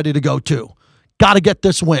will be ready to go too. Got to get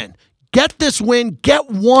this win. Get this win, get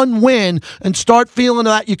one win, and start feeling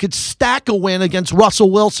that you could stack a win against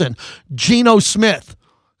Russell Wilson, Geno Smith.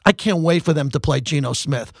 I can't wait for them to play Geno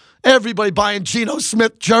Smith. Everybody buying Geno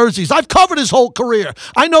Smith jerseys. I've covered his whole career.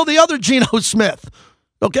 I know the other Geno Smith.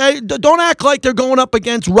 Okay? Don't act like they're going up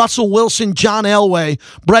against Russell Wilson, John Elway,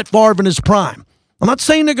 Brett Favre in his prime. I'm not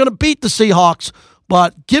saying they're going to beat the Seahawks,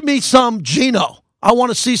 but give me some Geno. I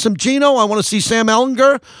want to see some Geno. I want to see Sam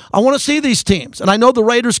Ehlinger. I want to see these teams. And I know the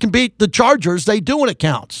Raiders can beat the Chargers. They do when it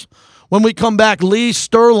counts. When we come back, Lee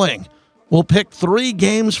Sterling will pick 3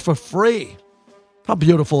 games for free. How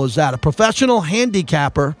beautiful is that? A professional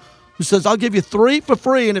handicapper who says, I'll give you 3 for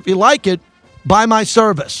free, and if you like it, buy my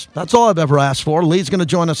service. That's all I've ever asked for. Lee's going to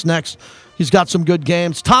join us next. He's got some good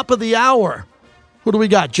games. Top of the hour. Who do we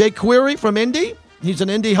got? Jake Query from Indy. He's an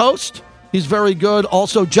Indy host. He's very good.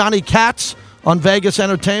 Also, Johnny Katz on Vegas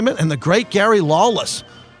Entertainment, and the great Gary Lawless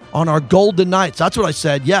on our Golden Knights. That's what I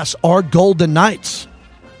said. Yes, our Golden Knights.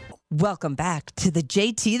 Welcome back to the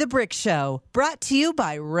JT the Brick Show, brought to you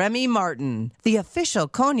by Remy Martin, the official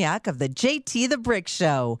cognac of the JT the Brick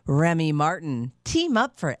Show. Remy Martin, team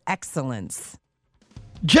up for excellence.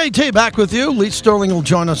 JT back with you. Lee Sterling will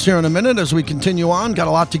join us here in a minute as we continue on. Got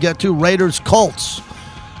a lot to get to. Raiders Colts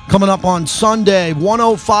coming up on Sunday.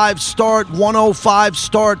 105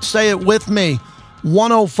 start. Say it with me.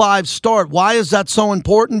 105 start. Why is that so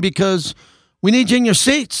important? Because we need you in your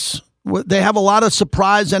seats. They have a lot of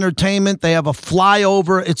surprise entertainment. They have a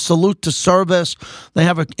flyover. It's salute to service. They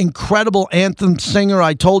have an incredible anthem singer.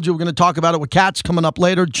 I told you we're going to talk about it with Katz coming up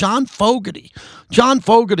later. John Fogerty. John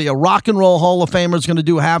Fogerty, a rock and roll Hall of Famer, is going to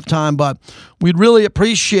do halftime, but we'd really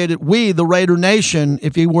appreciate it, we, the Raider Nation,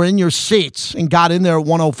 if you were in your seats and got in there at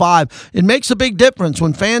 105. It makes a big difference.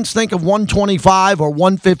 When fans think of 125 or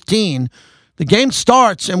 115, The game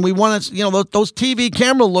starts, and we want to, those TV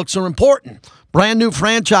camera looks are important. Brand new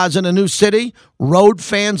franchise in a new city. Road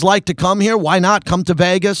fans like to come here. Why not come to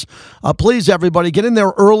Vegas? Please, everybody, get in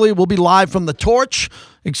there early. We'll be live from the Torch.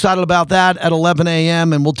 Excited about that at 11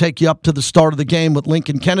 a.m., and we'll take you up to the start of the game with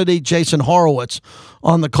Lincoln Kennedy, Jason Horowitz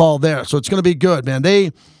on the call there. So it's going to be good, man.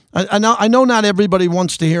 I know not everybody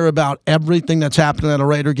wants to hear about everything that's happening at a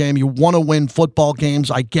Raider game. You want to win football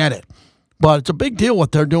games. I get it. But it's a big deal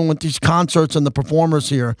what they're doing with these concerts and the performers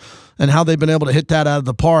here and how they've been able to hit that out of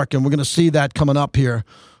the park. And we're going to see that coming up here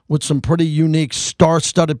with some pretty unique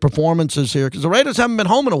star-studded performances here because the Raiders haven't been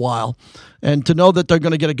home in a while. And to know that they're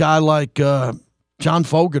going to get a guy like John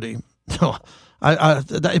Fogerty.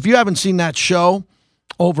 If you haven't seen that show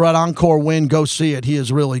over at Encore Win, go see it. He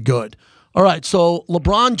is really good. All right, so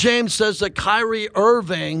LeBron James says that Kyrie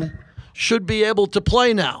Irving should be able to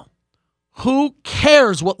play now. Who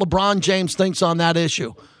cares what LeBron James thinks on that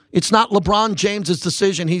issue? It's not LeBron James's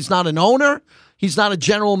decision. He's not an owner. He's not a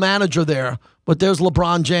general manager there. But there's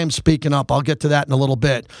LeBron James speaking up. I'll get to that in a little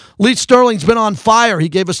bit. Lee Sterling's been on fire. He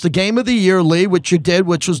gave us the game of the year, Lee, which you did,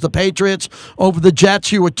 which was the Patriots over the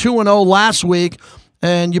Jets. You were 2-0 last week,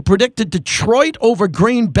 and you predicted Detroit over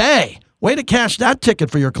Green Bay. Way to cash that ticket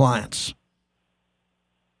for your clients.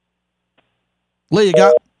 Lee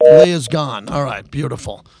is gone. All right,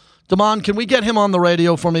 beautiful. Damon, can we get him on the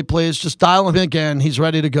radio for me, please? Just dial him again. He's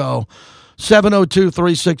ready to go.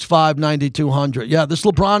 702-365-9200. Yeah, this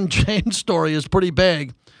LeBron James story is pretty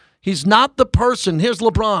big. He's not the person. Here's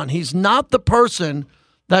LeBron. He's not the person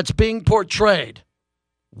that's being portrayed.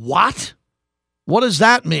 What? What does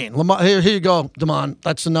that mean? Here you go, Damon.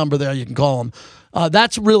 That's the number there. You can call him.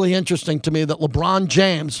 That's really interesting to me that LeBron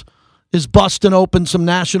James is busting open some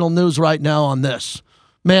national news right now on this.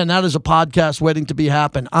 Man, that is a podcast waiting to be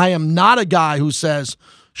happen. I am not a guy who says,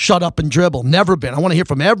 shut up and dribble. Never been. I want to hear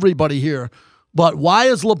from everybody here. But why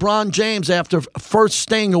is LeBron James, after first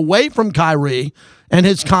staying away from Kyrie and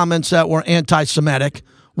his comments that were anti-Semitic,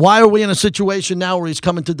 why are we in a situation now where he's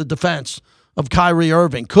coming to the defense of Kyrie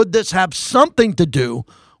Irving? Could this have something to do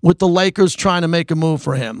with the Lakers trying to make a move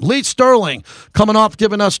for him? Lee Sterling coming off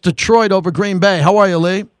giving us Detroit over Green Bay. How are you,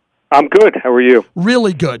 Lee? I'm good. How are you?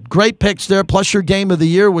 Really good. Great picks there, plus your game of the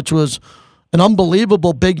year, which was an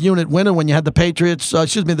unbelievable big unit winner when you had the Patriots.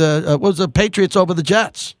 The Patriots over the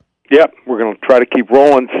Jets? Yep, we're going to try to keep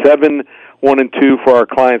rolling. 7-1-2 for our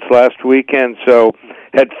clients last weekend. So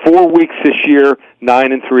had 4 weeks this year,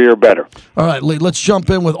 9-3 or better. All right, Lee, let's jump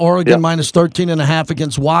in with Oregon minus 13.5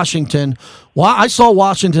 against Washington. I saw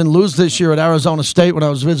Washington lose this year at Arizona State when I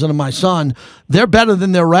was visiting my son. They're better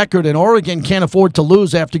than their record, and Oregon can't afford to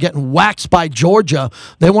lose after getting waxed by Georgia.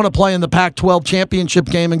 They want to play in the Pac-12 championship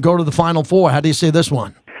game and go to the Final Four. How do you see this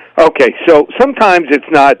one? Okay, so sometimes it's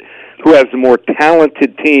not who has the more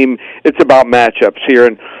talented team. It's about matchups here.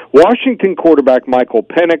 And Washington quarterback Michael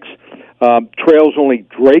Penix trails only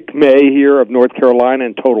Drake May here of North Carolina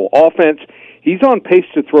in total offense. He's on pace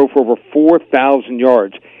to throw for over 4,000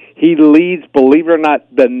 yards. He leads, believe it or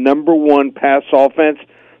not, the number one pass offense.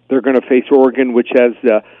 They're going to face Oregon, which has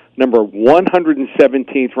the number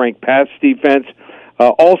 117th ranked pass defense.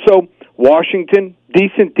 Also, Washington,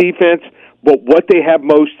 decent defense, but what they have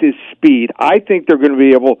most is speed. I think they're going to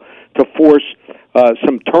be able to force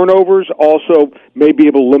some turnovers, also may be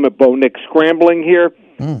able to limit Bo Nix scrambling here.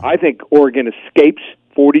 I think Oregon escapes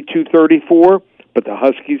 42-34, but the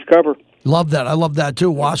Huskies cover. Love that. I love that,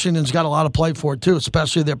 too. Washington's got a lot of play for it, too,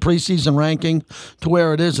 especially their preseason ranking to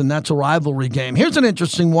where it is, and that's a rivalry game. Here's an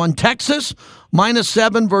interesting one. Texas,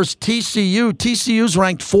 -7 versus TCU. TCU's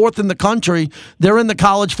ranked 4th in the country. They're in the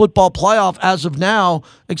college football playoff as of now.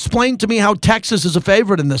 Explain to me how Texas is a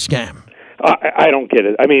favorite in this game. I don't get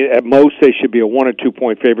it. I mean, at most, they should be a 1 or 2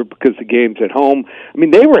 point favorite because the game's at home. I mean,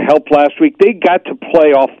 they were helped last week. They got to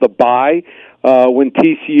play off the bye when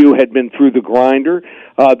TCU had been through the grinder.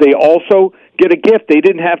 They also get a gift. They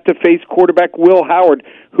didn't have to face quarterback Will Howard,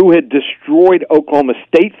 who had destroyed Oklahoma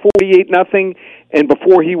State 48-0, and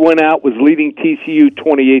before he went out was leading TCU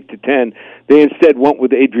 28-10. They instead went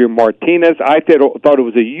with Adrian Martinez. I thought it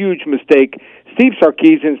was a huge mistake. Steve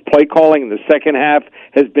Sarkisian's play calling in the second half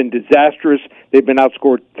has been disastrous. They've been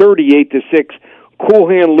outscored 38-6. Cool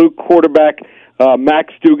hand Luke quarterback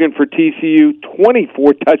Max Duggan for TCU,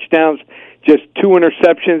 24 touchdowns, just 2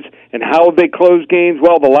 interceptions. And how have they closed games?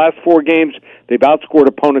 Well, the last 4 games, they've outscored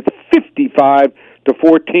opponents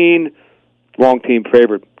 55-14. Wrong team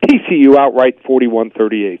favorite. TCU outright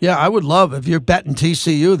 41-38. Yeah, I would love if you're betting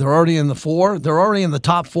TCU. They're already in the 4. They're already in the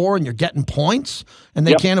top 4, and you're getting points, and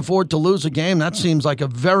they can't afford to lose a game. That seems like a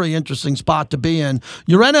very interesting spot to be in.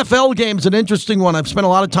 Your NFL game is an interesting one. I've spent a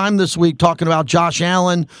lot of time this week talking about Josh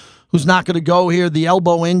Allen, who's not going to go here, the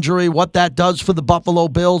elbow injury, what that does for the Buffalo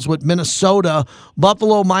Bills with Minnesota.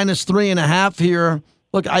 Buffalo minus 3.5 here.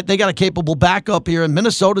 Look, they got a capable backup here, and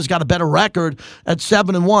Minnesota's got a better record at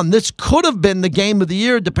 7-1. This could have been the game of the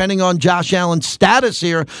year, depending on Josh Allen's status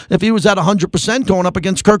here, if he was at 100% going up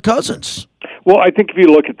against Kirk Cousins. Well, I think if you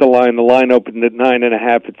look at the line opened at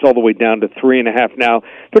 9.5. It's all the way down to 3.5 now.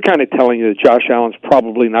 They're kind of telling you that Josh Allen's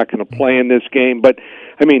probably not going to play in this game. But,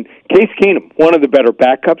 I mean, Case Keenum, one of the better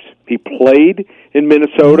backups. He played in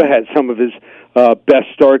Minnesota, had some of his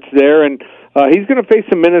best starts there, and he's going to face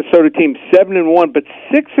a Minnesota team 7-1, but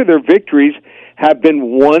 6 of their victories have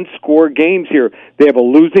been one-score games here. They have a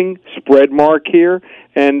losing spread mark here,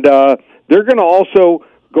 and they're going to also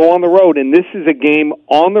go on the road, and this is a game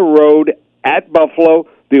on the road at Buffalo.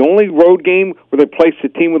 The only road game where they placed a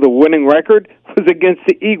team with a winning record was against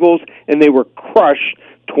the Eagles, and they were crushed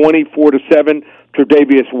 24-7.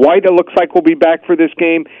 Tre'Davious White, it looks like, will be back for this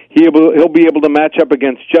game. He'll be able to match up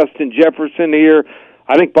against Justin Jefferson here.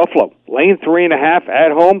 I think Buffalo, laying 3.5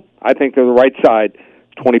 at home, I think they're the right side,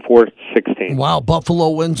 24-16. Wow, Buffalo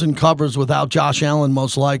wins and covers without Josh Allen,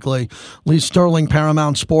 most likely. Lee Sterling,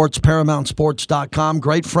 Paramount Sports, ParamountSports.com.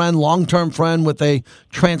 Great friend, long-term friend with a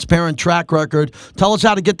transparent track record. Tell us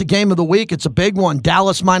how to get the game of the week. It's a big one.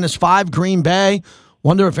 Dallas -5, Green Bay.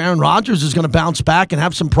 Wonder if Aaron Rodgers is going to bounce back and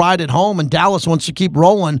have some pride at home, and Dallas wants to keep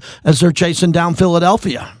rolling as they're chasing down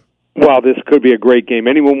Philadelphia. Well, this could be a great game.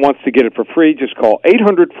 Anyone wants to get it for free, just call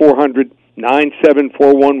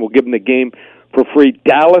 800-400-9741. We'll give them the game for free.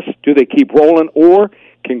 Dallas, do they keep rolling, or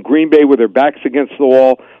can Green Bay, with their backs against the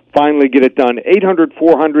wall, finally get it done?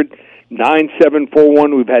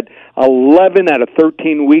 800-400-9741. We've had 11 out of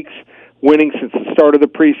 13 weeks winning since the start of the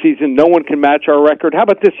preseason. No one can match our record. How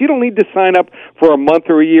about this? You don't need to sign up for a month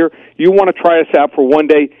or a year. You want to try us out for one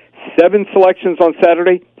day. 7 selections on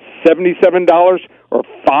Saturday, $77, or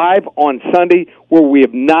 5 on Sunday, where we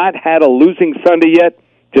have not had a losing Sunday yet,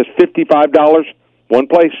 just $55. One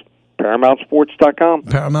place, ParamountSports.com.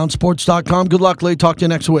 ParamountSports.com. Good luck, Lee. Talk to you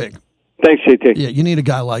next week. Thanks, JT. Yeah, you need a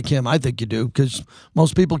guy like him. I think you do, because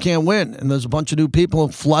most people can't win, and there's a bunch of new people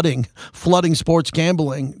flooding sports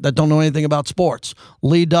gambling that don't know anything about sports.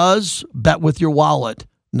 Lee does. Bet with your wallet,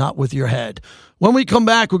 not with your head. When we come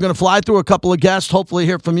back, we're going to fly through a couple of guests, hopefully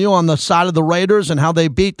hear from you on the side of the Raiders and how they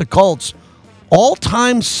beat the Colts.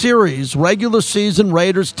 All-time series, regular season,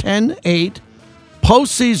 Raiders 10-8.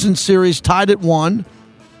 Postseason series tied at 1.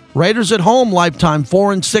 Raiders at home, lifetime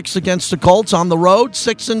 4-6 against the Colts. On the road,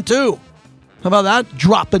 6-2. How about that?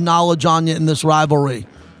 Dropping knowledge on you in this rivalry.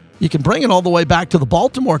 You can bring it all the way back to the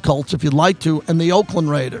Baltimore Colts if you'd like to, and the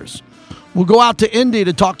Oakland Raiders. We'll go out to Indy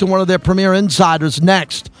to talk to one of their premier insiders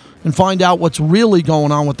next and find out what's really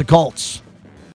going on with the Colts.